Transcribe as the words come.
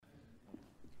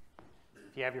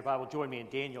If you have your Bible, join me in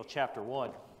Daniel chapter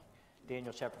 1.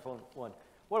 Daniel chapter 1.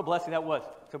 What a blessing that was.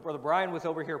 So Brother Brian was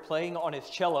over here playing on his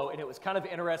cello, and it was kind of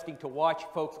interesting to watch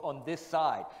folks on this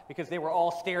side because they were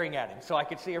all staring at him. So I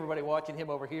could see everybody watching him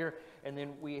over here. And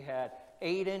then we had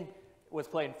Aiden was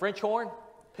playing French horn,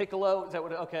 piccolo, is that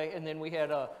what, okay. And then we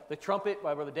had the trumpet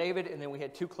by Brother David, and then we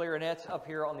had two clarinets up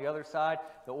here on the other side,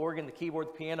 the organ, the keyboard,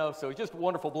 the piano. So it's just a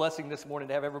wonderful blessing this morning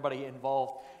to have everybody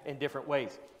involved in different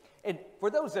ways. And for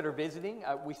those that are visiting,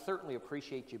 we certainly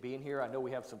appreciate you being here. I know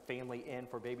we have some family in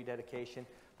for baby dedication,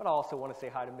 but I also want to say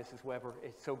hi to Mrs. Weber.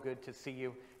 It's so good to see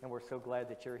you, and we're so glad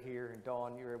that you're here. And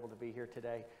Dawn, you're able to be here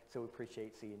today, so we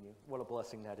appreciate seeing you. What a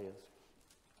blessing that is.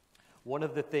 One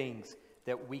of the things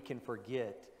that we can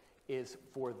forget is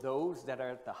for those that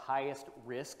are at the highest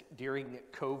risk during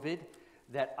COVID,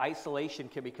 that isolation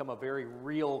can become a very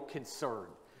real concern.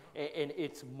 And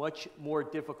it's much more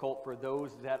difficult for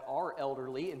those that are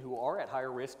elderly and who are at higher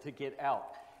risk to get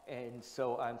out. And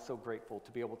so I'm so grateful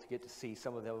to be able to get to see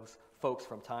some of those folks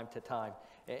from time to time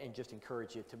and just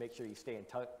encourage you to make sure you stay in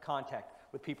contact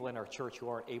with people in our church who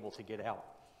aren't able to get out.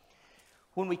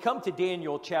 When we come to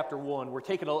Daniel chapter 1, we're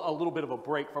taking a little bit of a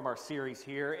break from our series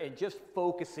here and just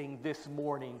focusing this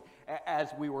morning as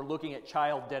we were looking at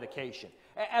child dedication.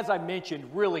 As I mentioned,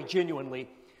 really genuinely,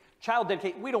 child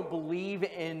dedication, we don't believe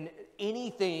in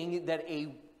anything that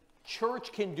a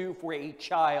church can do for a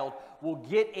child will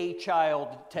get a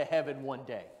child to heaven one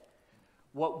day.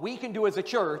 What we can do as a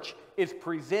church is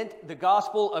present the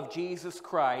gospel of Jesus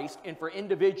Christ, and for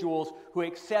individuals who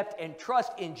accept and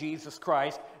trust in Jesus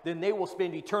Christ, then they will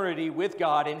spend eternity with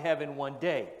God in heaven one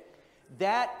day.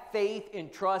 That faith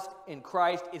and trust in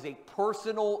Christ is a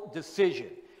personal decision.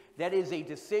 That is a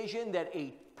decision that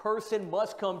a person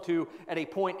must come to at a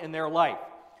point in their life.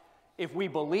 If we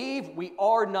believe, we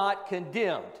are not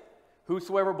condemned.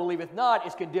 Whosoever believeth not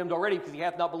is condemned already, because he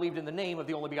hath not believed in the name of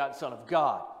the only begotten Son of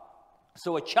God.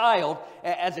 So a child,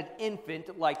 as an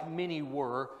infant, like many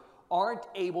were, aren't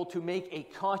able to make a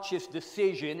conscious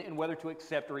decision in whether to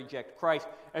accept or reject Christ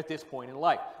at this point in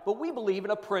life. But we believe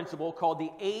in a principle called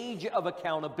the age of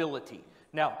accountability.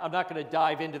 Now, I'm not going to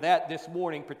dive into that this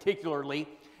morning particularly,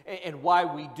 and why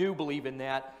we do believe in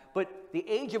that. But the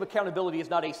age of accountability is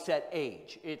not a set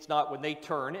age. It's not when they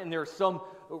turn. And there are some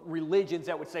religions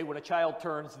that would say when a child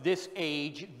turns this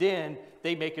age, then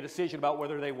they make a decision about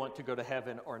whether they want to go to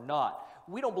heaven or not.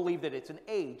 We don't believe that it's an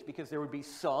age, because there would be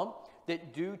some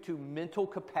that due to mental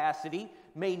capacity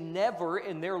may never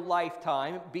in their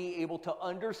lifetime be able to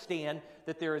understand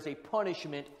that there is a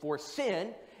punishment for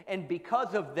sin. And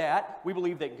because of that, we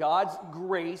believe that God's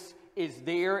grace is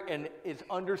there and is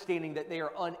understanding that they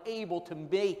are unable to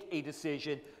make a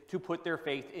decision to put their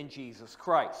faith in Jesus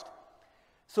Christ.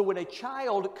 So when a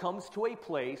child comes to a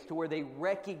place to where they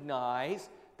recognize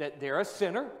that they're a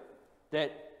sinner,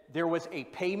 that there was a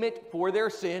payment for their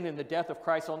sin in the death of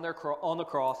Christ on the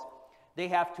cross, they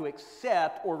have to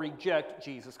accept or reject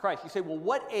Jesus Christ. You say, well,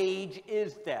 what age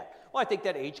is that? Well, I think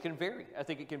that age can vary. I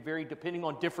think it can vary depending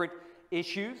on different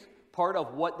issues, part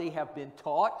of what they have been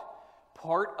taught,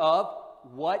 part of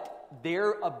what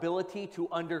their ability to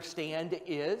understand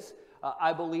is.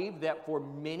 I believe that for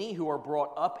many who are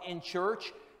brought up in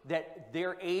church, that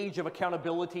their age of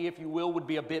accountability, if you will, would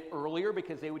be a bit earlier,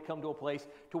 because they would come to a place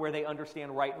to where they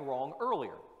understand right and wrong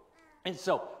earlier. And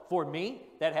so for me,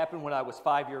 that happened when I was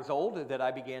 5 years old, that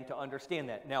I began to understand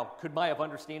that. Now, could my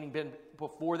understanding been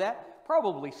before that?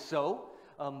 Probably so.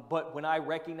 But when I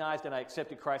recognized and I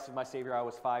accepted Christ as my Savior, I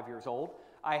was 5 years old.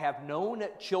 I have known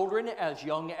children as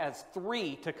young as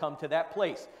 3 to come to that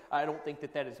place. I don't think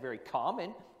that is very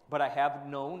common, but I have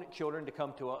known children to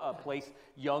come to a place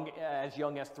as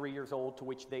young as 3 years old, to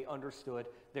which they understood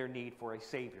their need for a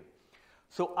Savior.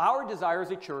 So our desire as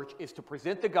a church is to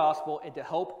present the gospel and to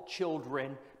help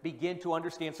children begin to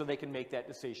understand so they can make that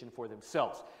decision for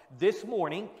themselves. This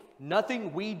morning,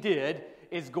 nothing we did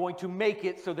is going to make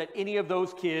it so that any of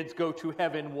those kids go to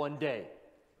heaven one day.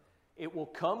 It will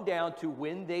come down to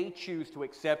when they choose to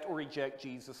accept or reject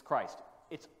Jesus Christ.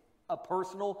 It's a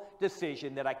personal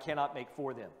decision that I cannot make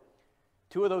for them.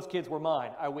 2 of those kids were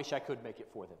mine. I wish I could make it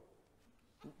for them.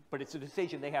 But it's a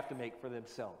decision they have to make for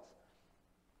themselves.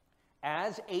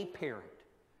 As a parent,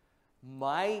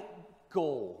 my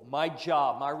goal, my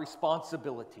job, my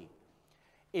responsibility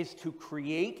is to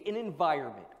create an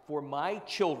environment for my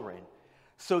children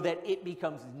so that it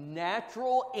becomes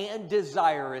natural and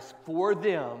desirous for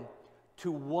them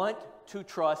to want to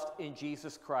trust in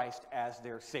Jesus Christ as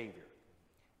their Savior.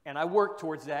 And I work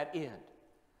towards that end.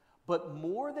 But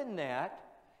more than that,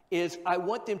 is I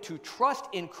want them to trust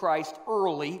in Christ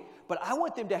early, but I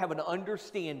want them to have an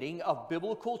understanding of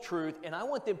biblical truth, and I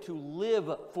want them to live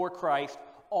for Christ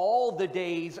all the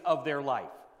days of their life.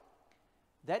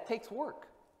 That takes work.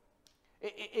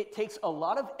 It takes a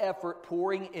lot of effort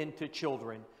pouring into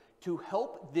children to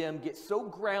help them get so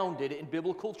grounded in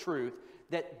biblical truth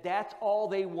that that's all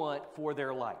they want for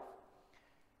their life.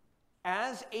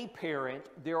 As a parent,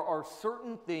 there are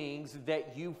certain things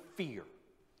that you fear.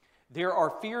 There are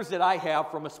fears that I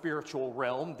have from a spiritual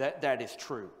realm, that is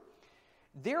true.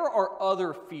 There are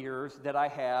other fears that I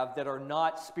have that are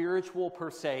not spiritual per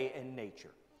se in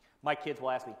nature. My kids will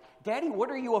ask me, Daddy,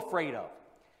 what are you afraid of?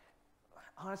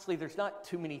 Honestly, there's not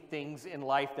too many things in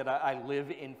life that I live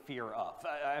in fear of.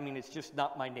 I mean, it's just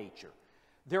not my nature.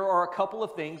 There are a couple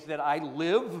of things that I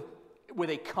live with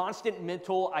a constant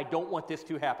mental, I don't want this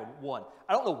to happen. One,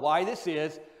 I don't know why this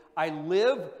is. I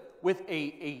live with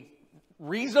a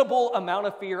reasonable amount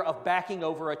of fear of backing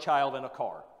over a child in a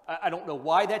car. I don't know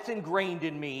why that's ingrained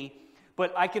in me,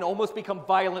 but I can almost become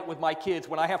violent with my kids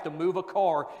when I have to move a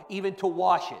car, even to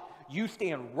wash it. You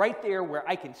stand right there where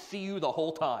I can see you the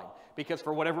whole time, because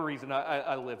for whatever reason,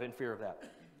 I live in fear of that.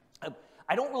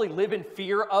 I don't really live in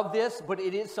fear of this, but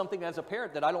it is something as a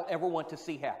parent that I don't ever want to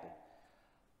see happen.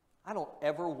 I don't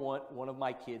ever want one of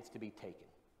my kids to be taken.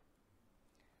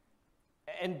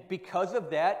 And because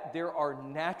of that, there are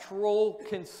natural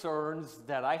concerns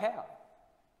that I have.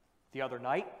 The other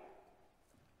night,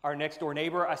 our next door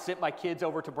neighbor, I sent my kids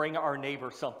over to bring our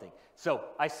neighbor something. So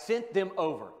I sent them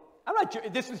over.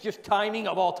 This is just timing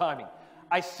of all timing.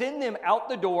 I send them out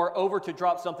the door over to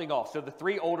drop something off. So the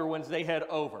three older ones, they head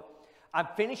over. I'm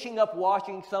finishing up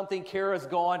washing something. Kara's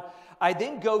gone. I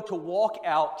then go to walk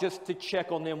out just to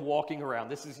check on them walking around.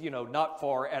 This is, not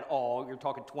far at all. You're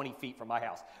talking 20 feet from my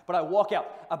house. But I walk out.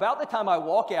 About the time I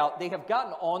walk out, they have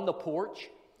gotten on the porch,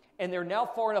 and they're now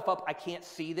far enough up I can't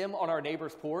see them on our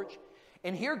neighbor's porch.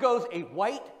 And here goes a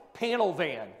white panel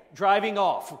van driving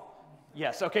off.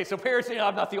 Yes, okay, so parents,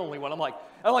 I'm not the only one. I'm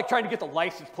like trying to get the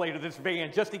license plate of this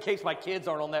van just in case my kids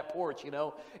aren't on that porch,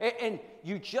 And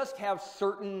you just have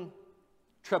certain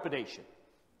trepidation.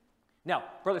 Now,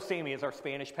 Brother Sammy is our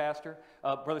Spanish pastor.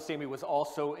 Brother Sammy was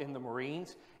also in the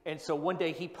Marines. And so one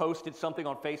day he posted something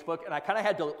on Facebook, and I kind of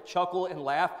had to chuckle and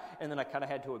laugh, and then I kind of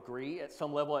had to agree at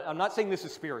some level. I'm not saying this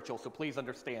is spiritual, so please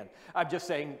understand. I'm just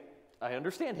saying I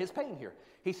understand his pain here.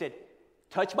 He said,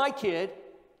 touch my kid,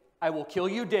 I will kill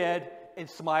you dead, and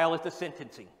smile at the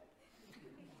sentencing.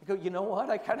 I go, you know what?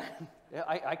 I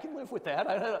can live with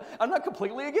that. I'm not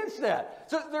completely against that.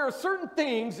 So there are certain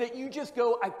things that you just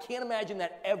go, I can't imagine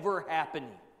that ever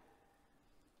happening.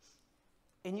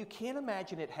 And you can't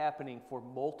imagine it happening for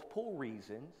multiple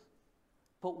reasons,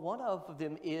 but one of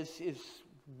them is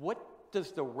what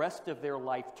does the rest of their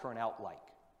life turn out like?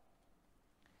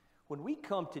 When we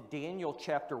come to Daniel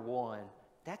chapter 1,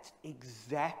 that's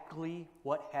exactly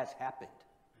what has happened.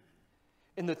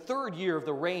 In the 3rd year of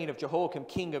the reign of Jehoiakim,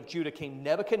 king of Judah, came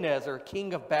Nebuchadnezzar,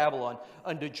 king of Babylon,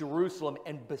 unto Jerusalem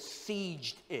and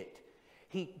besieged it.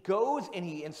 He goes and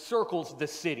he encircles the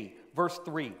city. Verse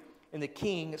 3, and the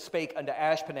king spake unto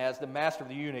Ashpenaz, the master of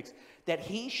the eunuchs, that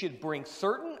he should bring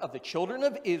certain of the children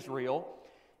of Israel,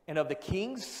 and of the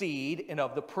king's seed, and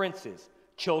of the princes,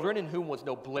 children in whom was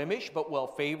no blemish, but well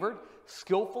favored,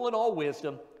 skillful in all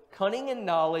wisdom, cunning in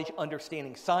knowledge,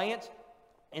 understanding science,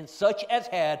 and such as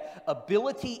had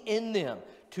ability in them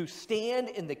to stand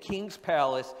in the king's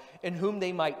palace, in whom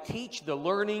they might teach the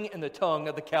learning and the tongue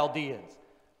of the Chaldeans.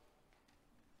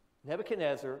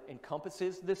 Nebuchadnezzar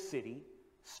encompasses the city,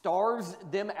 starves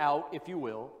them out, if you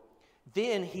will.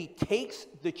 Then he takes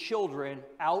the children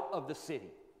out of the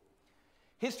city.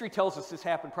 History tells us this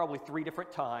happened probably 3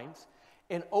 different times,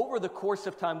 and over the course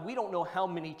of time, we don't know how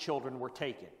many children were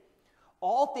taken.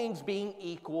 All things being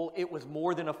equal, it was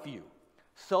more than a few.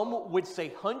 Some would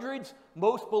say hundreds.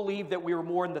 Most believe that we were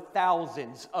more in the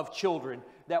thousands of children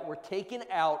that were taken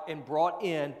out and brought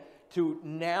in to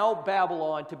now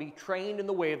Babylon to be trained in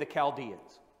the way of the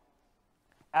Chaldeans.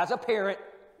 As a parent,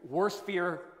 worse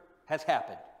fear has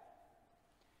happened.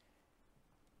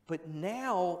 But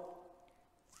now,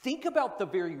 think about the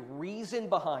very reason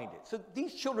behind it. So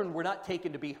these children were not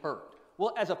taken to be hurt.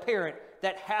 Well, as a parent,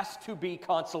 that has to be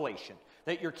consolation,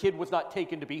 that your kid was not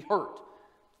taken to be hurt.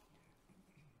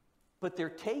 But they're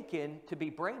taken to be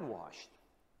brainwashed.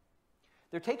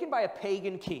 They're taken by a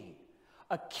pagan king,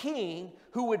 a king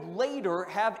who would later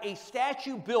have a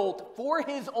statue built for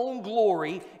his own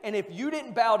glory, and if you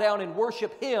didn't bow down and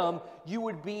worship him, you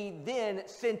would be then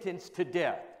sentenced to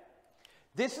death.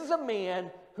 This is a man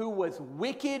who was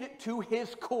wicked to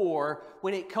his core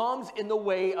when it comes in the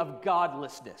way of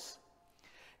godlessness.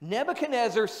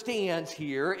 Nebuchadnezzar stands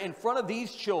here in front of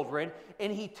these children,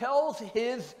 and he tells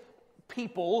his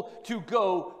people to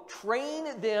go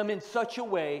train them in such a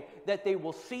way that they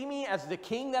will see me as the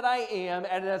king that I am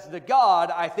and as the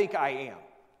God I think I am.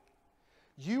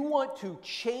 You want to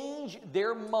change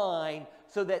their mind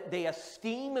so that they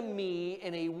esteem me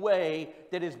in a way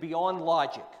that is beyond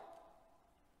logic.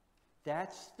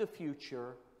 That's the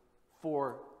future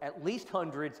for at least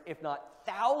hundreds, if not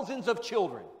thousands of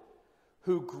children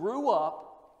who grew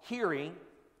up hearing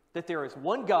that there is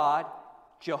one God,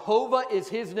 Jehovah is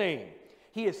his name.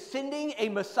 He is sending a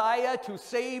Messiah to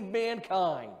save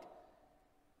mankind.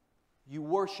 You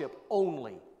worship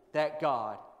only that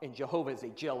God, and Jehovah is a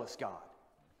jealous God.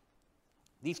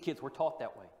 These kids were taught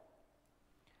that way.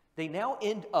 They now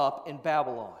end up in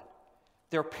Babylon.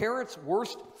 Their parents'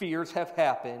 worst fears have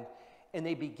happened, and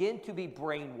they begin to be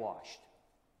brainwashed.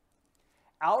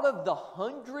 Out of the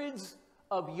hundreds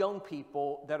of young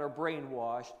people that are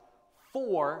brainwashed,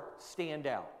 4 stand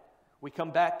out. We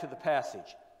come back to the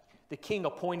passage. The king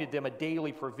appointed them a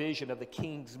daily provision of the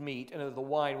king's meat and of the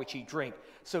wine which he drank,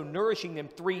 so nourishing them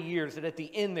 3 years, that at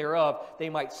the end thereof they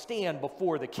might stand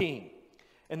before the king.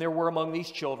 And there were among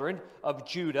these children of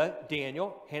Judah,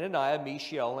 Daniel, Hananiah,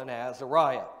 Mishael, and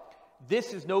Azariah.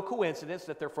 This is no coincidence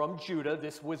that they're from Judah.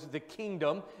 This was the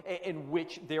kingdom in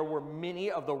which there were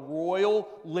many of the royal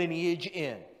lineage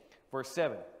in. Verse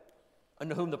 7,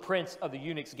 unto whom the prince of the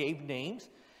eunuchs gave names.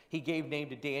 He gave name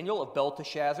to Daniel, of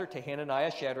Belteshazzar, to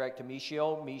Hananiah, Shadrach, to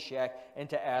Mishael, Meshach, and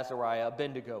to Azariah,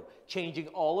 Abednego, changing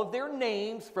all of their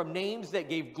names from names that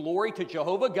gave glory to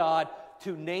Jehovah God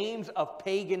to names of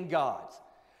pagan gods.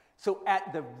 So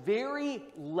at the very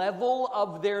level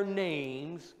of their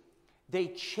names, they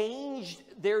changed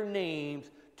their names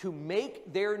to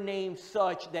make their names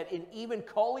such that in even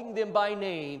calling them by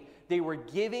name, they were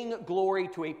giving glory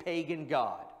to a pagan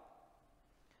god.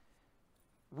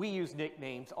 We use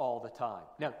nicknames all the time.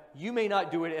 Now, you may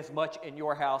not do it as much in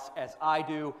your house as I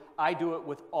do. I do it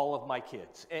with all of my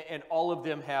kids, and all of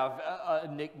them have a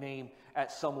nickname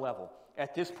at some level.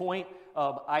 At this point,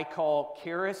 I call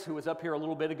Karis, who was up here a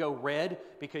little bit ago, Red,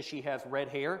 because she has red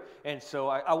hair. And so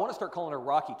I want to start calling her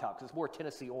Rocky Top, because it's more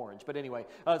Tennessee Orange. But anyway,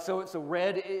 so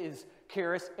Red is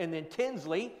Karis. And then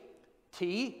Tinsley,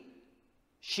 T,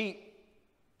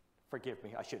 forgive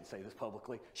me, I shouldn't say this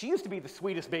publicly. She used to be the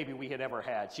sweetest baby we had ever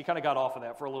had. She kind of got off of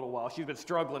that for a little while. She's been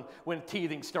struggling when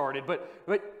teething started. But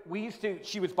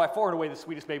she was by far and away the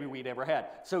sweetest baby we'd ever had.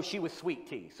 So she was Sweet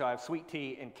Tea. So I have Sweet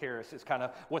Tea and Karis is kind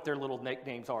of what their little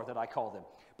nicknames are that I call them.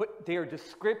 But they are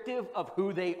descriptive of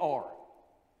who they are.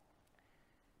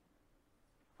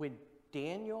 When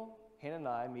Daniel,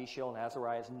 Hananiah, Mishael, and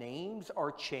Azariah's names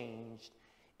are changed,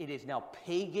 it is now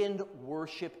pagan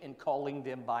worship and calling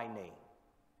them by name.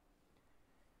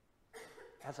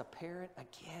 As a parent,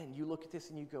 again, you look at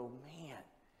this and you go, man,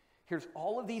 here's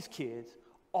all of these kids,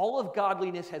 all of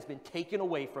godliness has been taken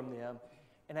away from them,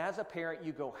 and as a parent,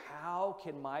 you go, how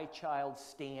can my child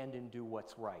stand and do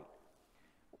what's right?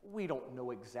 We don't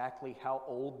know exactly how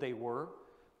old they were.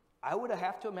 I would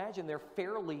have to imagine they're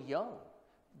fairly young.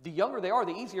 The younger they are,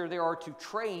 the easier they are to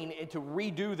train and to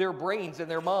redo their brains and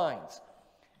their minds.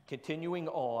 Continuing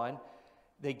on,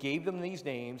 they gave them these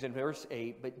names in verse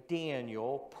 8, but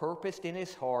Daniel purposed in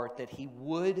his heart that he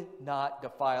would not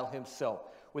defile himself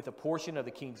with a portion of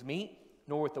the king's meat,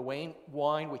 nor with the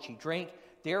wine which he drank.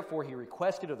 Therefore he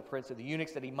requested of the prince of the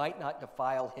eunuchs that he might not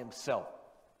defile himself.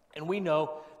 And we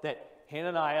know that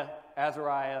Hananiah,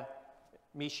 Azariah,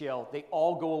 Mishael, they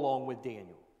all go along with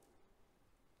Daniel.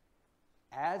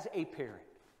 As a parent,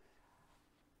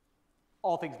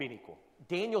 all things being equal,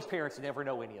 Daniel's parents never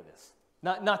know any of this.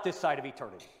 Not this side of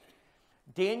eternity.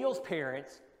 Daniel's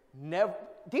parents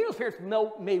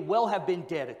may well have been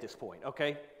dead at this point,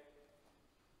 okay?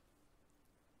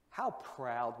 How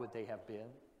proud would they have been?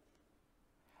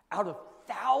 Out of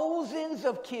thousands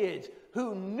of kids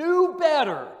who knew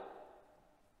better,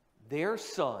 their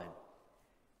son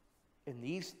and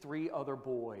these 3 other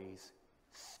boys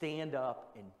stand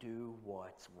up and do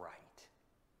what's right.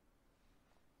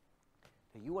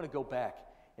 Now, you want to go back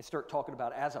and start talking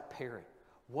about, as a parent,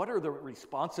 what are the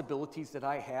responsibilities that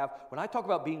I have? When I talk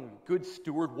about being a good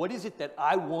steward, what is it that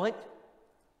I want?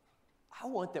 I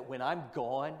want that when I'm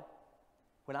gone,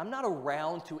 when I'm not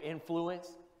around to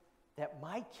influence, that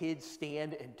my kids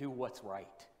stand and do what's right.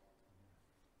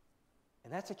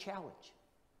 And that's a challenge.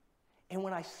 And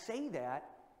when I say that,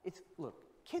 look,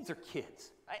 kids are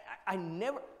kids. I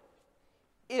never,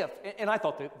 and I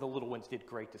thought that the little ones did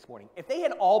great this morning. If they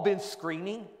had all been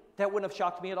screaming, that wouldn't have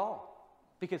shocked me at all.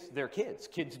 Because they're kids.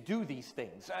 Kids do these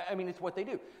things. I mean, it's what they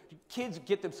do. Kids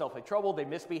get themselves in trouble. They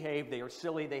misbehave. They are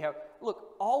silly.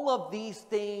 Look, all of these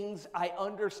things I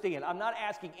understand. I'm not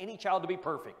asking any child to be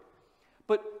perfect.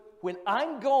 But when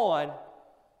I'm gone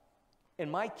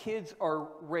and my kids are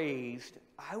raised,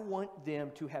 I want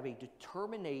them to have a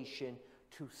determination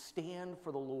to stand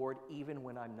for the Lord even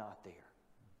when I'm not there.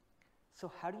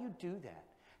 So how do you do that?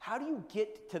 How do you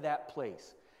get to that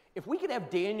place? If we could have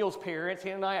Daniel's parents,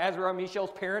 Hananiah, Azariah,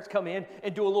 Mishael's parents come in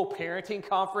and do a little parenting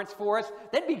conference for us,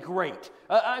 that'd be great.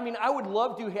 I would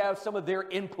love to have some of their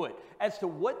input as to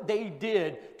what they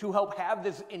did to help have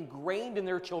this ingrained in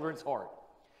their children's heart.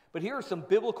 But here are some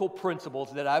biblical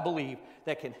principles that I believe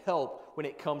that can help when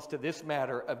it comes to this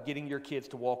matter of getting your kids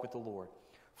to walk with the Lord.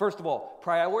 First of all,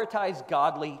 prioritize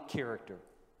godly character.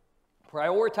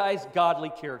 Prioritize godly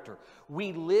character.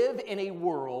 We live in a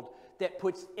world that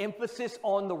puts emphasis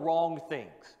on the wrong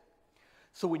things.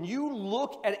 So when you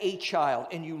look at a child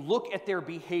and you look at their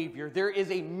behavior, there is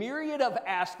a myriad of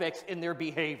aspects in their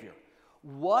behavior.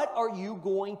 What are you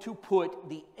going to put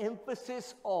the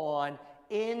emphasis on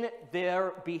in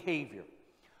their behavior?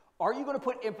 Are you going to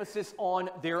put emphasis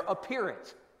on their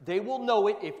appearance? They will know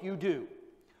it if you do.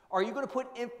 Are you going to put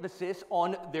emphasis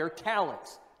on their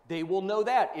talents? They will know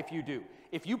that if you do.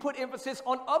 If you put emphasis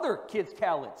on other kids'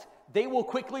 talents, they will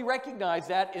quickly recognize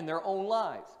that in their own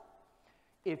lives.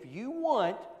 If you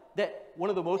want that, one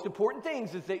of the most important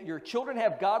things is that your children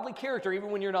have godly character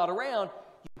even when you're not around,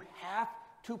 you have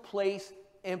to place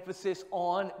emphasis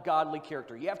on godly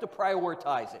character. You have to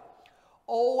prioritize it.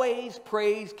 Always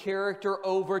praise character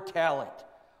over talent.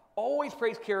 Always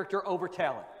praise character over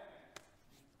talent.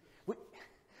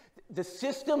 The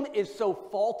system is so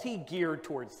faulty geared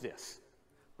towards this.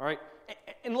 All right?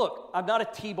 And look, I'm not a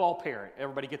T-ball parent.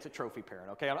 Everybody gets a trophy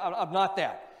parent, okay? I'm not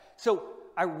that. So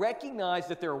I recognize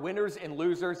that there are winners and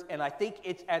losers, and I think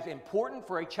it's as important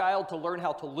for a child to learn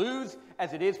how to lose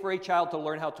as it is for a child to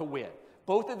learn how to win.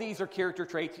 Both of these are character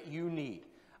traits you need.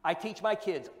 I teach my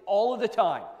kids all of the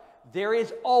time, there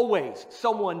is always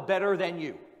someone better than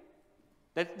you.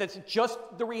 That's just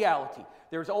the reality.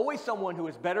 There's always someone who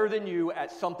is better than you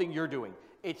at something you're doing.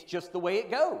 It's just the way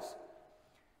it goes.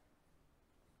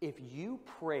 If you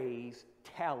praise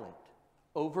talent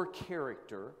over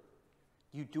character,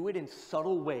 you do it in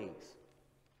subtle ways.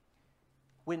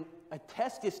 When a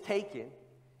test is taken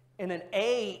and an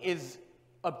A is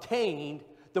obtained,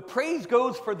 the praise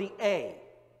goes for the A.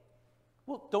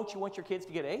 Well, don't you want your kids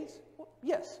to get A's? Well,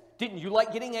 yes. Didn't you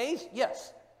like getting A's?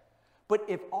 Yes. But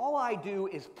if all I do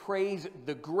is praise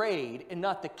the grade and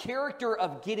not the character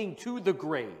of getting to the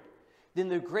grade, then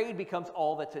the grade becomes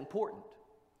all that's important.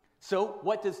 So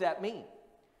what does that mean?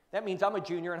 That means I'm a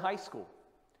junior in high school.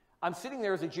 I'm sitting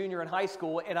there as a junior in high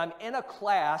school, and I'm in a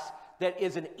class that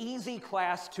is an easy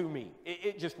class to me.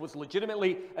 It just was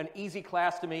legitimately an easy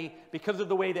class to me because of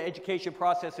the way the education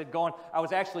process had gone. I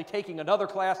was actually taking another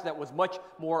class that was much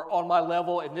more on my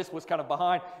level, and this was kind of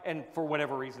behind, and for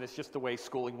whatever reason, it's just the way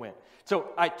schooling went. So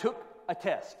I took a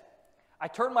test. I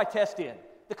turned my test in.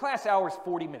 The class hour is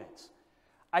 40 minutes.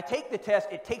 I take the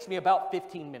test. It takes me about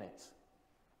 15 minutes.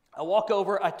 I walk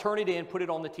over, I turn it in, put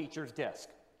it on the teacher's desk.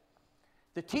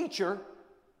 The teacher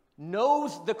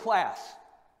knows the class.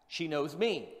 She knows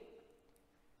me.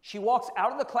 She walks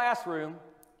out of the classroom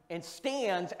and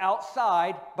stands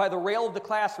outside by the rail of the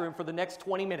classroom for the next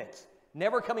 20 minutes,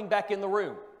 never coming back in the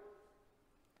room.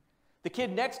 The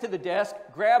kid next to the desk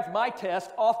grabs my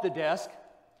test off the desk,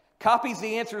 copies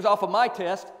the answers off of my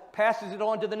test, passes it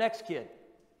on to the next kid.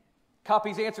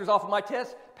 Copies answers off of my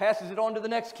test, passes it on to the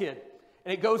next kid.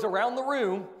 And it goes around the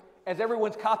room as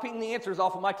everyone's copying the answers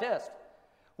off of my test.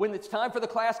 When it's time for the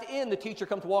class to end, the teacher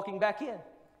comes walking back in.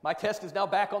 My test is now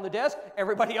back on the desk,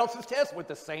 everybody else's test with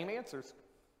the same answers.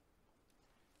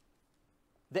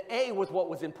 The A was what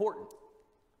was important.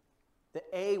 The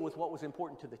A was what was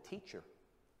important to the teacher.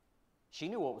 She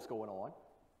knew what was going on.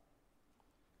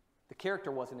 The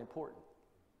character wasn't important.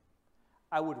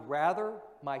 I would rather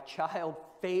my child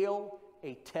fail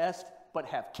a test but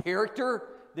have character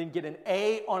than get an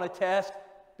A on a test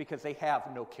because they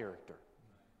have no character.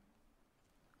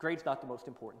 Grade's not the most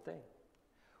important thing.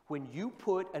 When you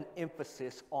put an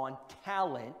emphasis on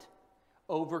talent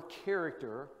over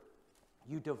character,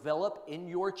 you develop in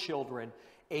your children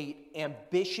an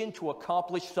ambition to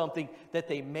accomplish something that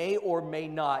they may or may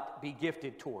not be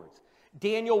gifted towards.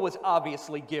 Daniel was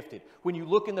obviously gifted. When you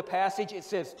look in the passage, it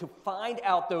says to find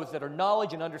out those that are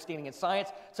knowledge and understanding in science,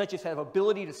 such as have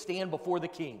ability to stand before the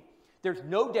king. There's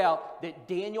no doubt that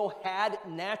Daniel had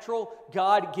natural,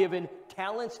 God-given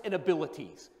talents and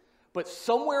abilities. But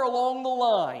somewhere along the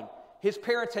line, His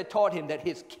parents had taught him that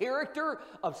his character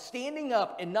of standing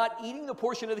up and not eating the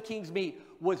portion of the king's meat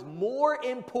was more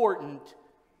important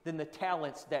than the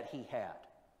talents that he had.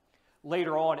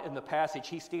 Later on in the passage,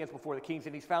 he stands before the kings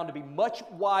and he's found to be much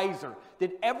wiser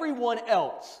than everyone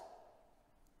else.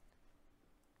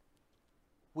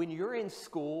 When you're in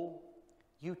school,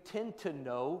 you tend to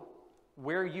know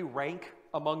where you rank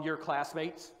among your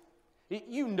classmates.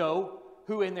 You know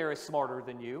who in there is smarter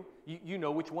than you. You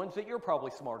know which ones that you're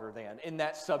probably smarter than in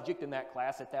that subject, in that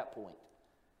class at that point.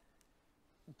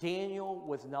 Daniel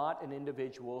was not an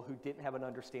individual who didn't have an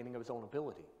understanding of his own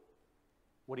ability.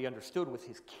 What he understood was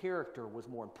his character was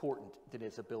more important than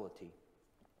his ability.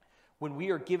 When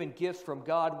we are given gifts from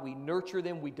God, we nurture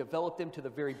them, we develop them to the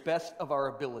very best of our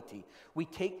ability. We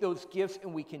take those gifts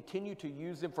and we continue to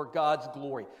use them for God's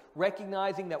glory,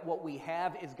 recognizing that what we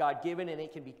have is God-given and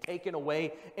it can be taken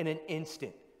away in an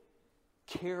instant.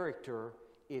 Character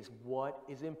is what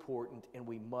is important and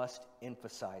we must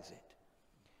emphasize it.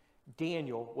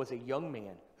 Daniel was a young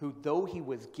man who, though he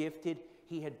was gifted,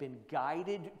 he had been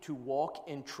guided to walk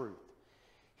in truth.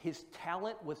 His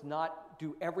talent was not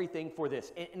do everything for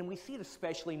this. And we see it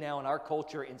especially now in our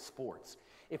culture in sports.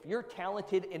 If you're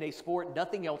talented in a sport,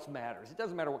 nothing else matters. It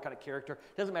doesn't matter what kind of character.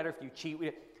 It doesn't matter if you cheat.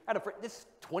 I had a friend, this is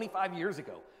 25 years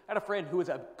ago. I had a friend who was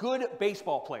a good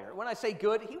baseball player. When I say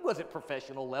good, he wasn't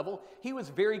professional level. He was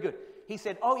very good. He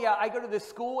said, oh yeah, I go to this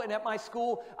school, and at my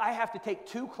school, I have to take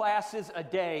 2 classes a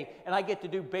day, and I get to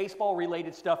do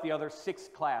baseball-related stuff the other 6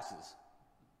 classes.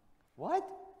 What?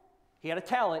 He had a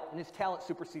talent, and his talent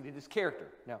superseded his character.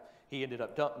 Now, he ended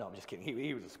up no, I'm just kidding.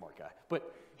 He was a smart guy.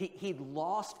 But he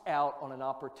lost out on an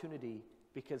opportunity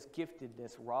because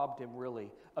giftedness robbed him really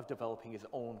of developing his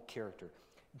own character.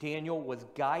 Daniel was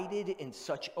guided in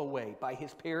such a way by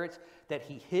his parents that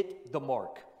he hit the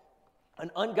mark. An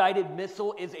unguided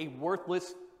missile is a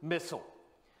worthless missile.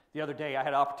 The other day, I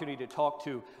had an opportunity to talk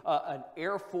to an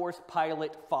Air Force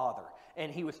pilot father,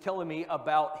 and he was telling me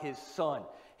about his son.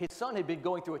 His son had been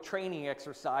going through a training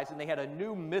exercise, and they had a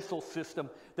new missile system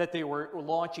that they were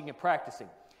launching and practicing.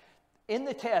 In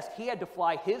the test, he had to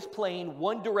fly his plane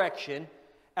one direction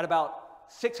at about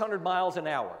 600 miles an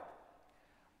hour.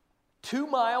 2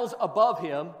 miles above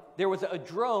him, there was a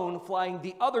drone flying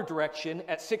the other direction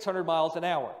at 600 miles an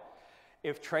hour.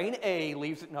 If train A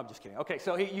leaves it, no, I'm just kidding. Okay,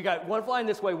 so you got one flying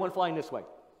this way, one flying this way.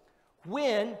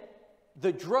 When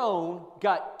the drone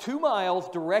got 2 miles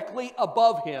directly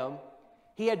above him,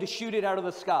 he had to shoot it out of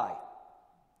the sky.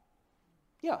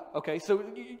 Yeah, okay, so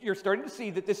you're starting to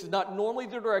see that this is not normally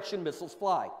the direction missiles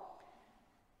fly.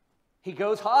 He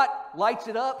goes hot, lights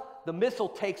it up, the missile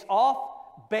takes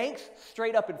off, banks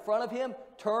straight up in front of him,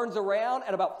 turns around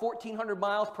at about 1,400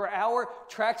 miles per hour,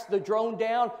 tracks the drone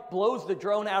down, blows the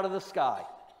drone out of the sky.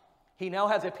 He now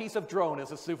has a piece of drone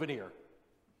as a souvenir.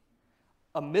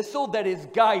 A missile that is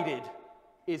guided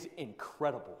is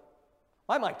incredible.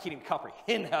 My mind can't even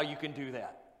comprehend how you can do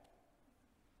that.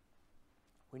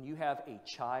 When you have a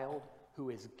child who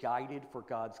is guided for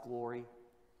God's glory,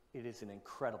 it is an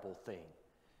incredible thing.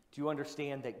 Do you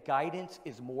understand that guidance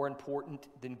is more important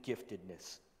than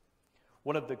giftedness?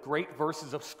 One of the great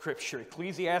verses of Scripture,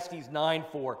 Ecclesiastes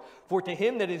 9:4, for to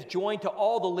him that is joined to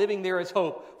all the living there is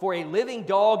hope, for a living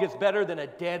dog is better than a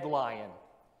dead lion.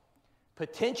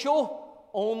 Potential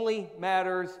only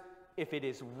matters if it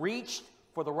is reached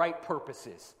for the right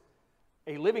purposes.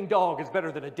 A living dog is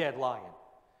better than a dead lion.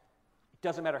 It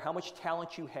doesn't matter how much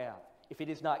talent you have. If it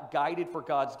is not guided for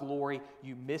God's glory,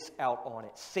 you miss out on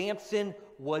it. Samson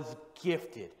was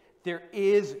gifted. There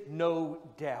is no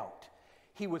doubt.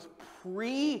 He was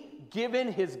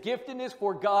pre-given his giftedness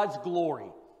for God's glory,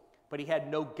 but he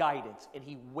had no guidance, and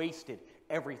he wasted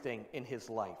everything in his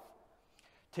life.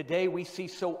 Today, we see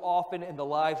so often in the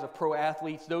lives of pro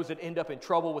athletes, those that end up in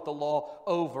trouble with the law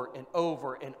over and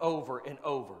over and over and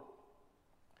over.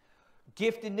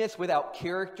 Giftedness without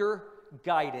character,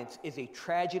 guidance, is a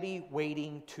tragedy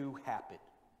waiting to happen.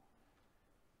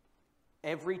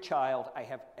 Every child I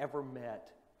have ever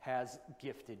met has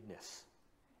giftedness.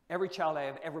 Every child I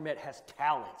have ever met has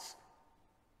talents.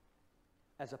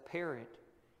 As a parent,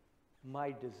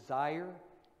 my desire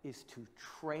is to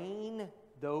train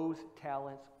those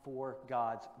talents for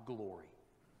God's glory,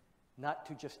 not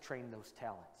to just train those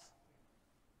talents.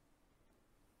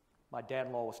 My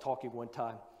dad-in-law was talking one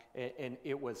time, and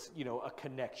it was, a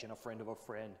connection, a friend of a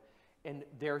friend, and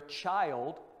their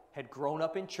child had grown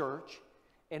up in church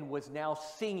and was now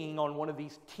singing on one of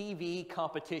these TV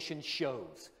competition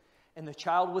shows. And the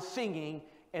child was singing,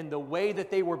 and the way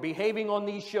that they were behaving on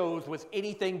these shows was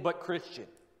anything but Christian.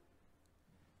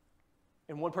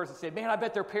 And one person said, man, I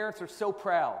bet their parents are so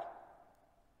proud.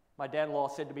 My dad-in-law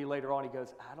said to me later on, he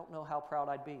goes, I don't know how proud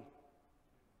I'd be.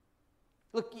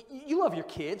 Look, you love your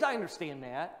kids, I understand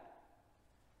that.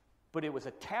 But it was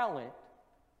a talent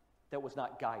that was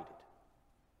not guided.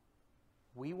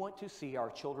 We want to see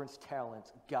our children's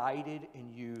talents guided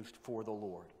and used for the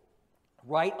Lord.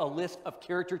 Write a list of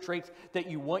character traits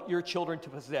that you want your children to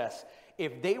possess.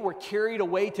 If they were carried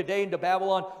away today into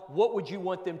Babylon, what would you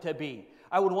want them to be?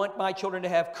 I would want my children to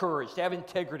have courage, to have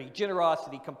integrity,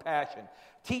 generosity, compassion.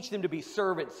 Teach them to be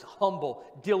servants, humble,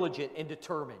 diligent, and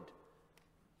determined.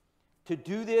 To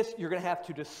do this, you're going to have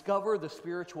to discover the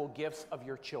spiritual gifts of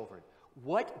your children.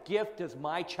 What gift does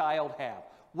my child have?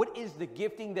 What is the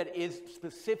gifting that is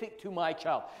specific to my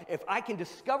child? If I can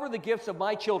discover the gifts of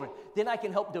my children, then I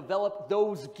can help develop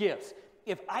those gifts.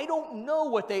 If I don't know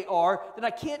what they are, then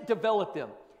I can't develop them.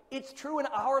 It's true in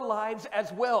our lives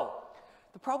as well.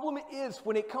 The problem is,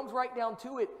 when it comes right down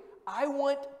to it, I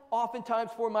want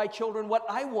oftentimes for my children what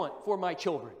I want for my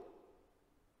children.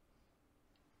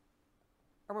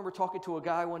 I remember talking to a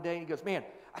guy one day, and he goes, man,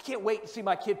 I can't wait to see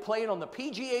my kid playing on the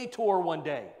PGA Tour one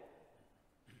day.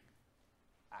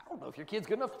 I don't know if your kid's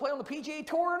good enough to play on the PGA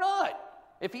Tour or not.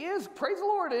 If he is, praise the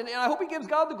Lord, and I hope he gives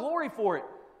God the glory for it.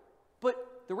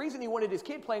 But the reason he wanted his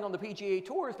kid playing on the PGA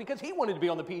Tour is because he wanted to be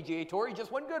on the PGA Tour. He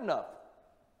just wasn't good enough.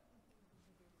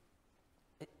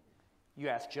 You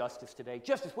ask Justice today,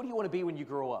 Justice, what do you want to be when you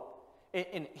grow up?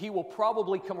 And he will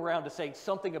probably come around to say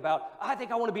something about, I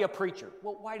think I want to be a preacher.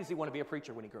 Well, why does he want to be a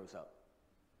preacher when he grows up?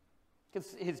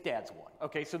 Because his dad's one.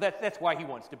 Okay, so that's why he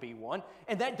wants to be one.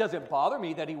 And that doesn't bother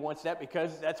me that he wants that,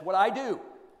 because that's what I do.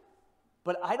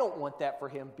 But I don't want that for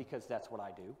him because that's what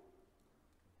I do.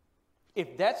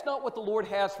 If that's not what the Lord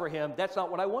has for him, that's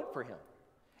not what I want for him.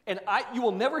 And you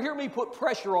will never hear me put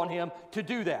pressure on him to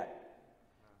do that,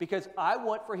 because I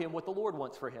want for him what the Lord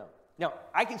wants for him. Now,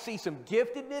 I can see some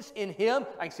giftedness in him.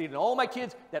 I can see it in all my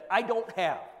kids that I don't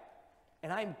have.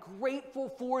 And I'm grateful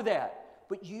for that.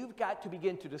 But you've got to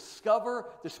begin to discover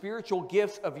the spiritual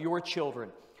gifts of your children.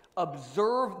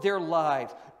 Observe their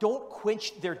lives. Don't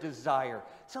quench their desire.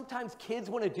 Sometimes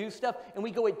kids want to do stuff, and we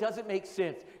go, it doesn't make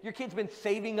sense. Your kid's been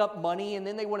saving up money, and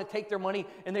then they want to take their money,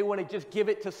 and they want to just give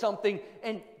it to something.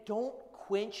 And don't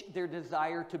quench their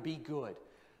desire to be good.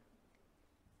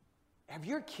 Have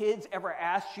your kids ever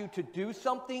asked you to do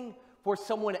something for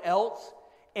someone else?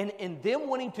 And them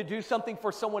wanting to do something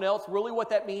for someone else, really what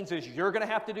that means is you're going to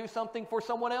have to do something for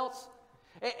someone else?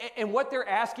 And what they're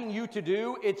asking you to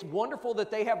do, it's wonderful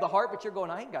that they have the heart, but you're going,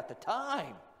 I ain't got the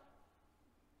time.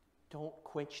 Don't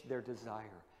quench their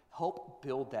desire. Help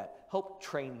build that. Help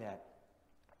train that.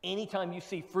 Anytime you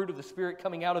see fruit of the Spirit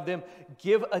coming out of them,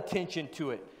 give attention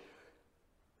to it.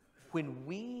 When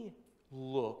we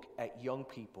look at young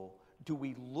people, do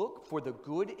we look for the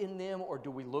good in them, or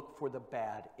do we look for the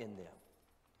bad in them?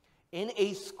 In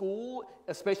a school,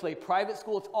 especially a private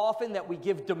school, it's often that we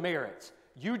give demerits.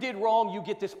 You did wrong, you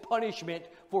get this punishment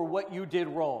for what you did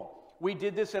wrong. We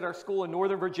did this at our school in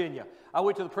Northern Virginia. I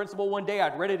went to the principal one day,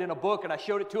 I'd read it in a book, and I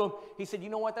showed it to him. He said, you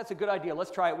know what, that's a good idea,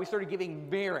 let's try it. We started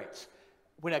giving merits.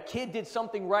 When a kid did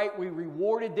something right, we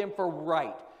rewarded them for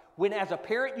right. When as a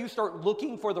parent you start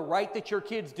looking for the right that your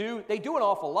kids do, they do an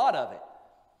awful lot of it.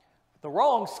 The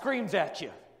wrong screams at you.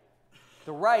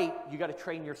 The right, you got to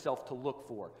train yourself to look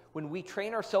for. When we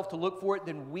train ourselves to look for it,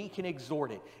 then we can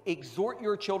exhort it. Exhort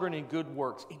your children in good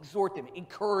works. Exhort them.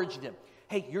 Encourage them.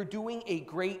 Hey, you're doing a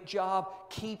great job.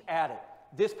 Keep at it.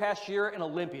 This past year in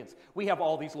Olympians, we have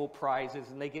all these little prizes,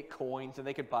 and they get coins, and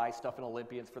they could buy stuff in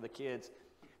Olympians for the kids.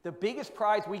 The biggest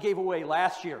prize we gave away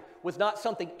last year was not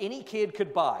something any kid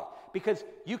could buy, because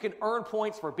you can earn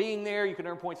points for being there, you can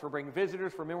earn points for bringing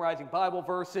visitors, for memorizing Bible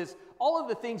verses. All of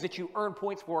the things that you earn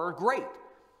points for are great,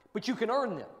 but you can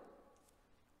earn them.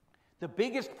 The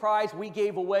biggest prize we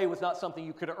gave away was not something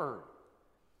you could earn.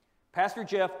 Pastor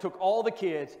Jeff took all the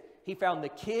kids. He found the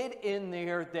kid in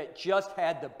there that just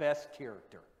had the best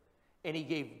character, and he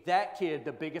gave that kid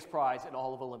the biggest prize in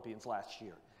all of Olympians last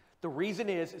year. The reason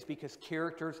is because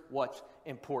character's what's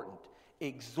important.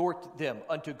 Exhort them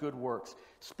unto good works.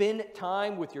 Spend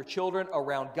time with your children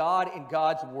around God and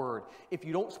God's Word. If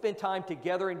you don't spend time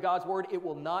together in God's Word, it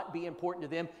will not be important to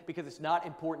them because it's not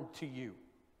important to you.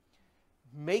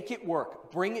 Make it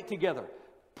work. Bring it together.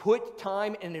 Put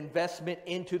time and investment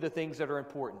into the things that are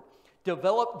important.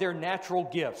 Develop their natural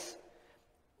gifts.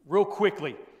 Real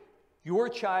quickly, your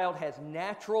child has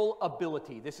natural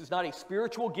ability. This is not a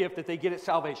spiritual gift that they get at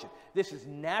salvation. This is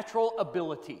natural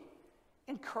ability.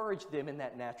 Encourage them in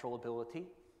that natural ability.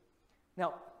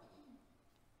 Now,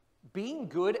 being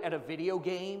good at a video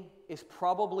game is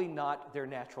probably not their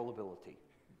natural ability.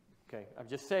 Okay, I'm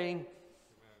just saying,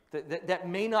 That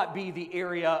may not be the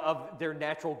area of their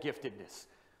natural giftedness.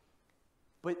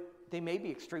 But they may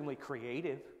be extremely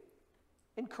creative.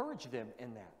 Encourage them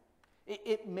in that.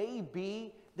 It may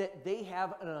be that they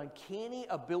have an uncanny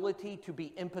ability to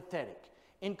be empathetic.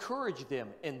 Encourage them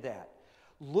in that.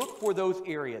 Look for those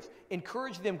areas.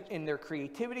 Encourage them in their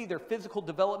creativity, their physical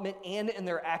development, and in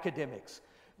their academics.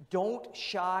 Don't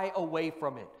shy away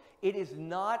from it. It is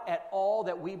not at all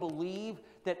that we believe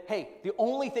that, hey, the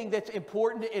only thing that's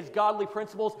important is godly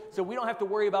principles, so we don't have to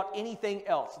worry about anything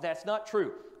else. That's not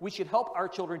true. We should help our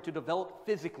children to develop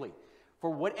physically.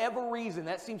 For whatever reason,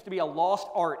 that seems to be a lost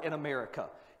art in America.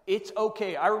 It's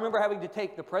okay. I remember having to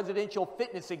take the presidential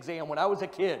fitness exam when I was a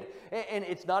kid, and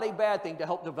it's not a bad thing to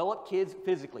help develop kids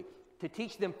physically. To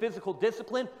teach them physical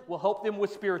discipline will help them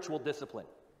with spiritual discipline.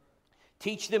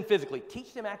 Teach them physically.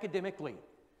 Teach them academically.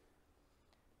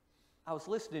 I was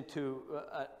listening to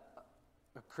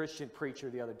a Christian preacher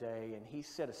the other day, and he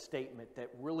said a statement that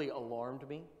really alarmed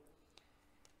me.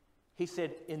 He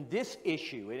said, in this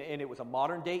issue, and it was a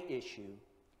modern day issue,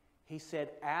 he said,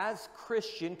 as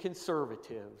Christian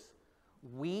conservatives,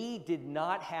 we did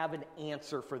not have an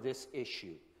answer for this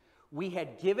issue. We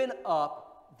had given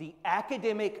up the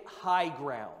academic high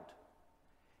ground.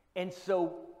 And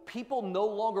so people no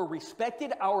longer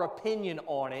respected our opinion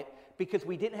on it because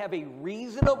we didn't have a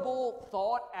reasonable,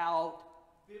 thought out,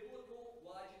 biblical,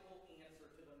 logical answer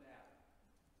to the matter.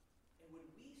 And when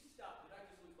we stop, did I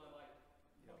just lose my mic?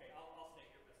 Okay, I'll stay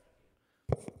here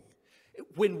best I can.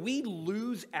 When we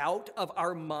lose out of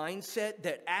our mindset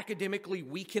that academically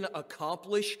we can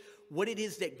accomplish what it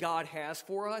is that God has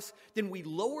for us, then we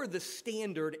lower the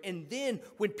standard, and then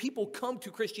when people come to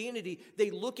Christianity,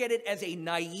 they look at it as a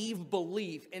naive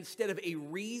belief instead of a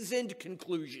reasoned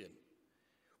conclusion.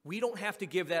 We don't have to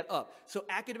give that up. So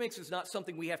academics is not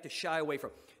something we have to shy away from.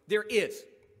 There is,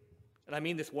 and I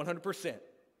mean this 100%,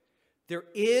 there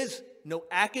is no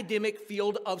academic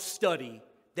field of study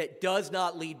that does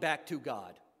not lead back to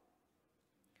God.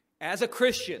 As a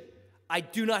Christian, I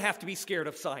do not have to be scared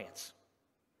of science.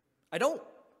 I don't.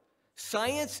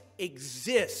 Science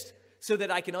exists so that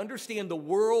I can understand the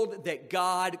world that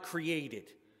God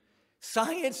created.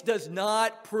 Science does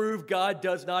not prove God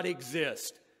does not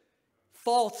exist.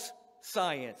 False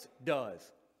science does.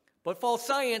 But false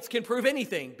science can prove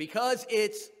anything because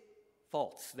it's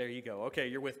false. There you go. Okay,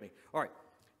 you're with me. All right.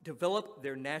 Develop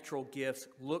their natural gifts.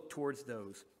 Look towards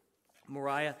those.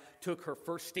 Mariah took her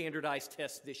first standardized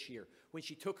test this year. When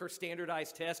she took her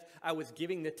standardized test, I was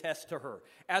giving the test to her.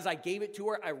 As I gave it to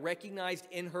her, I recognized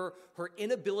in her her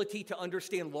inability to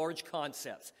understand large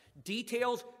concepts.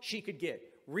 Details she could get.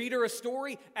 Read her a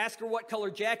story, ask her what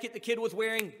color jacket the kid was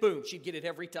wearing, boom, she'd get it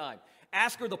every time.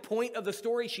 Ask her the point of the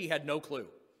story, she had no clue.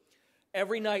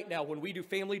 Every night now, when we do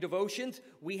family devotions,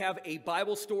 we have a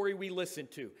Bible story we listen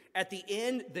to. At the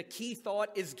end, the key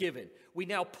thought is given. We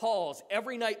now pause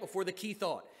every night before the key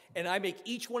thought, and I make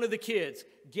each one of the kids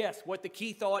guess what the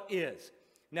key thought is.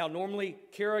 Now, normally,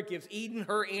 Kara gives Eden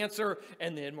her answer,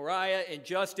 and then Mariah and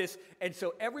Justice, and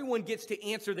so everyone gets to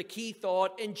answer the key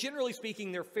thought, and generally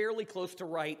speaking, they're fairly close to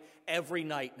right every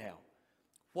night now.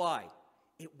 Why?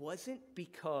 It wasn't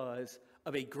because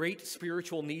of a great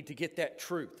spiritual need to get that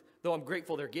truth, though I'm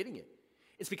grateful they're getting it.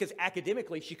 It's because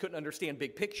academically she couldn't understand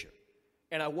big picture.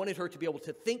 And I wanted her to be able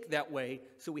to think that way,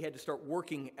 so we had to start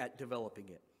working at developing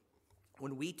it.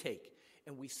 When we take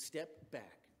and we step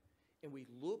back and we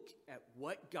look at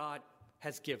what God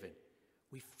has given,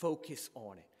 we focus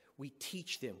on it. We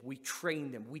teach them, we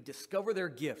train them, we discover their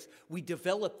gifts, we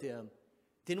develop them,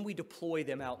 then we deploy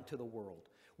them out into the world.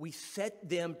 We set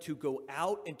them to go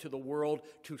out into the world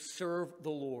to serve the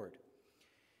Lord.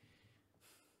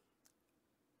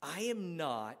 I am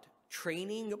not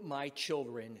training my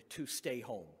children to stay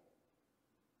home.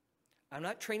 I'm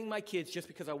not training my kids just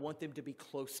because I want them to be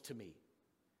close to me.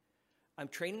 I'm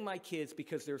training my kids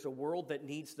because there's a world that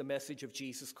needs the message of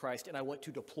Jesus Christ, and I want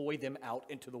to deploy them out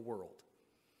into the world.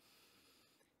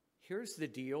 Here's the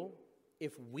deal.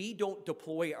 If we don't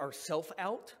deploy ourselves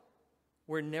out,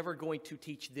 we're never going to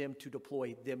teach them to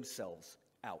deploy themselves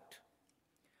out.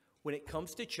 When it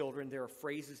comes to children, there are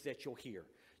phrases that you'll hear.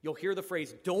 You'll hear the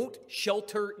phrase, don't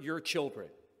shelter your children.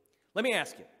 Let me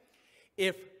ask you,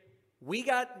 if we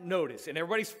got notice and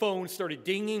everybody's phone started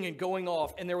dinging and going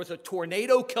off and there was a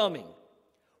tornado coming,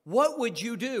 what would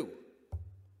you do?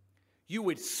 You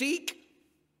would seek.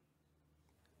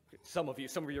 Some of you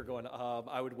are going,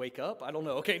 I would wake up. I don't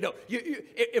know. Okay, no.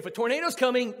 If a tornado's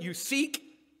coming, you seek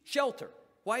shelter.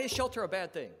 Why is shelter a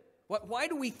bad thing? Why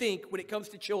do we think when it comes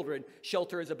to children,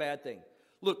 shelter is a bad thing?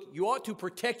 Look, you ought to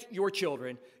protect your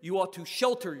children. You ought to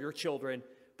shelter your children,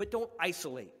 but don't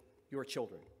isolate your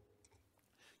children.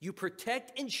 You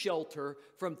protect and shelter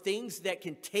from things that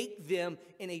can take them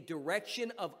in a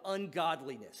direction of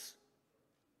ungodliness.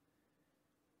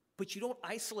 But you don't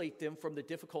isolate them from the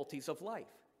difficulties of life.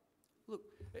 Look,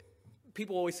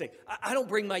 people always say, I don't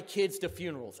bring my kids to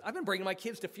funerals. I've been bringing my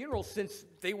kids to funerals since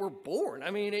they were born. I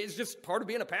mean, it's just part of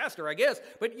being a pastor, I guess.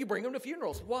 But you bring them to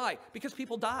funerals. Why? Because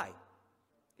people die.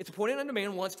 It's appointed unto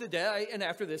man once to die, and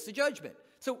after this, the judgment.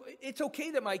 So it's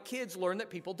okay that my kids learn that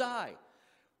people die.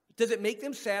 Does it make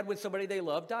them sad when somebody they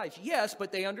love dies? Yes,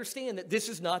 but they understand that this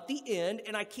is not the end,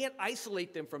 and I can't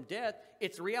isolate them from death.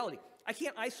 It's a reality. I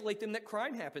can't isolate them that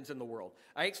crime happens in the world.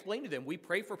 I explain to them, we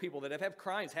pray for people that have had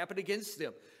crimes happen against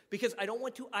them, because I don't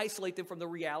want to isolate them from the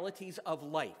realities of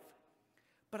life.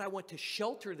 But I want to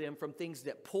shelter them from things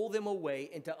that pull them away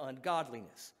into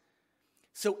ungodliness.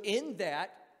 So in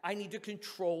that, I need to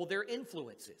control their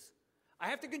influences. I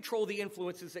have to control the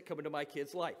influences that come into my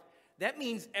kid's life. That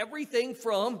means everything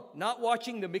from not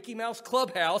watching the Mickey Mouse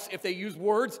Clubhouse if they use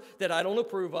words that I don't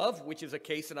approve of, which is a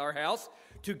case in our house,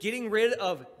 to getting rid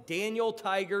of Daniel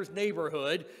Tiger's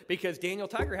Neighborhood because Daniel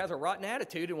Tiger has a rotten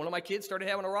attitude, and one of my kids started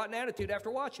having a rotten attitude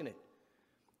after watching it.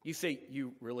 You say,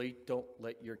 you really don't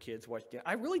let your kids watch Daniel?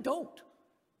 I really don't.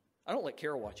 I don't let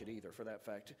Carol watch it either, for that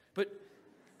fact. But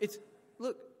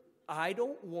look, I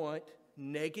don't want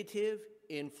negative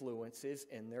influences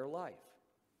in their life.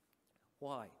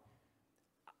 Why?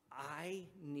 I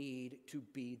need to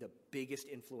be the biggest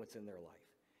influence in their life.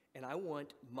 And I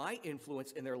want my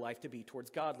influence in their life to be towards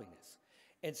godliness.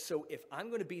 And so if I'm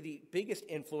going to be the biggest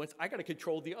influence, I got to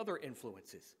control the other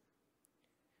influences.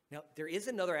 Now, there is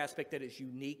another aspect that is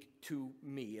unique to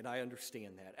me, and I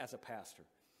understand that as a pastor,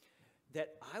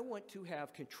 that I want to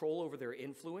have control over their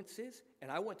influences,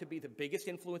 and I want to be the biggest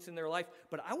influence in their life,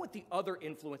 but I want the other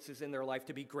influences in their life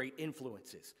to be great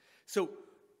influences. So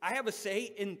I have a say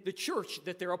in the church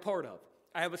that they're a part of.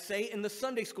 I have a say in the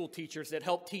Sunday school teachers that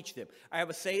help teach them. I have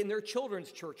a say in their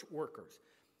children's church workers.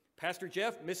 Pastor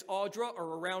Jeff, Miss Audra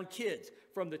are around kids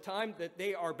from the time that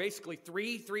they are basically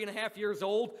 3.5 years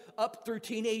old, up through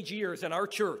teenage years in our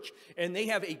church. And they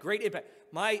have a great impact.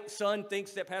 My son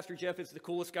thinks that Pastor Jeff is the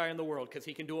coolest guy in the world because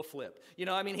he can do a flip. You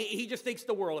know, I mean, he just thinks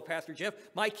the world of Pastor Jeff.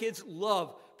 My kids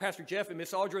love Pastor Jeff and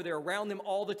Miss Audra. They're around them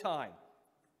all the time.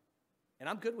 And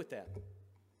I'm good with that.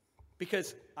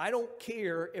 Because I don't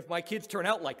care if my kids turn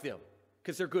out like them,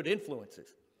 because they're good influences.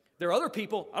 There are other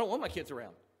people I don't want my kids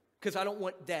around, because I don't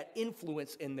want that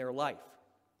influence in their life.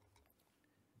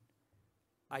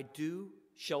 I do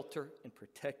shelter and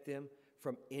protect them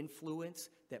from influence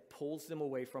that pulls them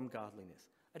away from godliness.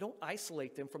 I don't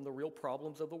isolate them from the real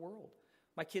problems of the world.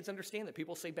 My kids understand that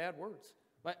people say bad words.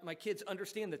 My kids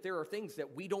understand that there are things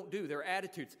that we don't do. There are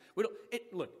attitudes.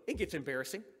 It gets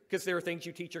embarrassing because there are things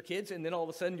you teach your kids, and then all of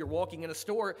a sudden you're walking in a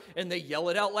store and they yell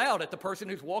it out loud at the person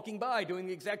who's walking by doing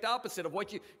the exact opposite of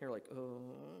what you're like,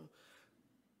 oh.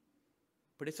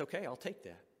 But it's okay. I'll take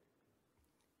that.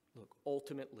 Look,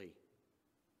 ultimately,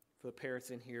 for the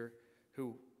parents in here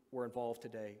who were involved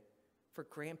today, for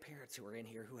grandparents who are in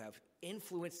here who have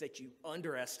influence that you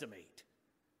underestimate,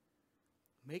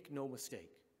 make no mistake.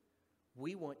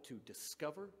 We want to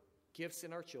discover gifts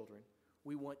in our children.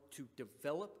 We want to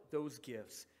develop those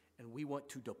gifts, and we want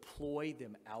to deploy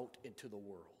them out into the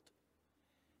world.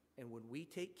 And when we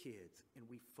take kids and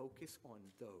we focus on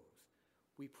those,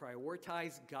 we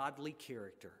prioritize godly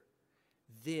character,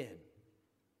 then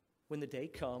when the day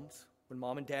comes, when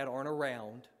mom and dad aren't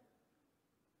around,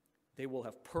 they will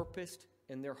have purposed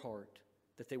in their heart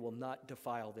that they will not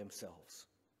defile themselves.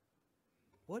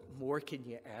 What more can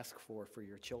you ask for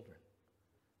your children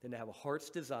than to have a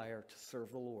heart's desire to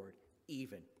serve the Lord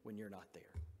even when you're not there?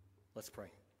 Let's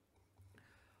pray.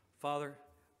 Father,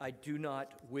 I do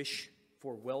not wish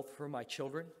for wealth for my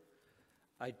children.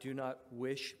 I do not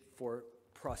wish for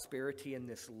prosperity in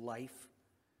this life.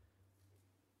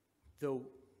 Though,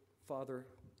 Father,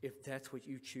 if that's what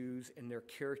you choose and their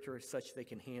character is such they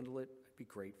can handle it, I'd be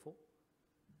grateful.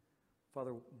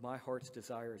 Father, my heart's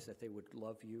desire is that they would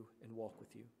love you and walk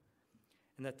with you,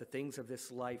 and that the things of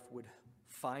this life would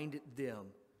find them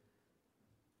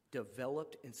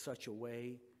developed in such a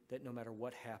way that no matter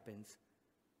what happens,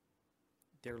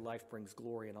 their life brings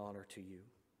glory and honor to you.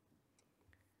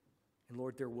 And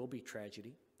Lord, there will be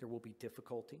tragedy, there will be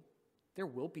difficulty, there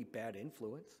will be bad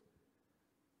influence,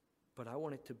 but I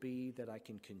want it to be that I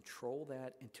can control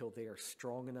that until they are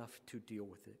strong enough to deal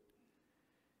with it.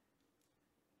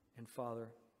 And Father,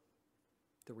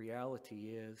 the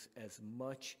reality is, as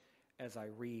much as I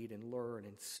read and learn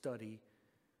and study,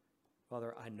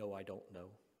 Father, I know I don't know.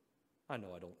 I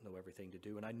know I don't know everything to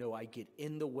do, and I know I get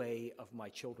in the way of my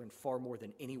children far more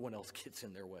than anyone else gets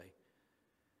in their way.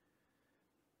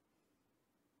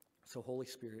 So, Holy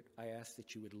Spirit, I ask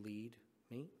that you would lead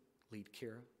me, lead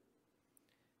Kara,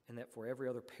 and that for every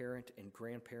other parent and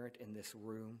grandparent in this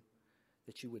room,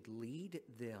 that you would lead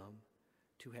them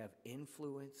to have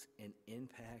influence and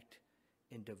impact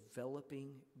in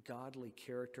developing godly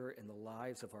character in the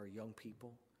lives of our young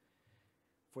people.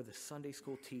 For the Sunday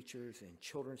school teachers and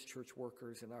children's church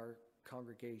workers in our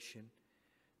congregation,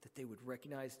 that they would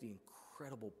recognize the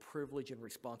incredible privilege and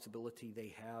responsibility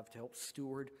they have to help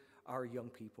steward our young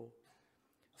people,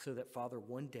 so that, Father,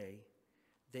 one day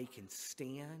they can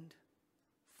stand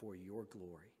for your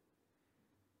glory.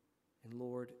 And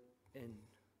Lord, in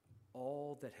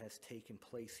all that has taken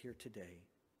place here today,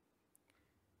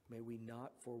 may we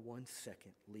not for 1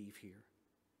 second leave here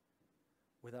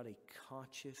without a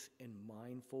conscious and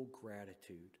mindful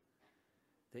gratitude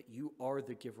that you are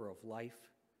the giver of life,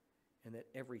 and that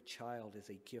every child is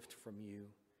a gift from you,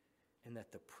 and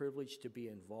that the privilege to be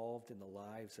involved in the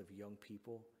lives of young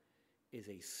people is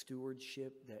a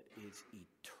stewardship that is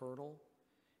eternal.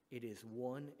 It is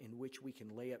one in which we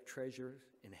can lay up treasures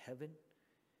in heaven,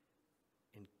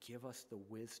 and give us the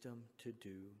wisdom to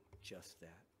do just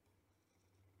that.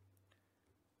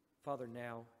 Father,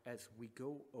 now as we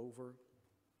go over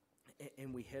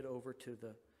and we head over to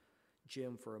the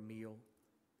gym for a meal,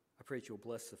 I pray that you'll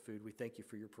bless the food. We thank you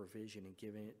for your provision and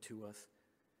giving it to us.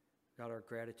 God, our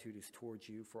gratitude is towards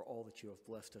you for all that you have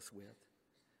blessed us with.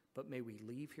 But may we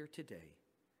leave here today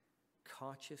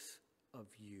conscious of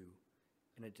you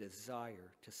and a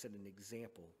desire to set an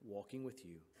example walking with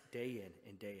you day in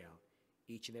and day out,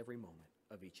 each and every moment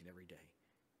of each and every day.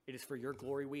 It is for your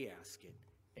glory we ask it.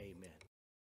 Amen.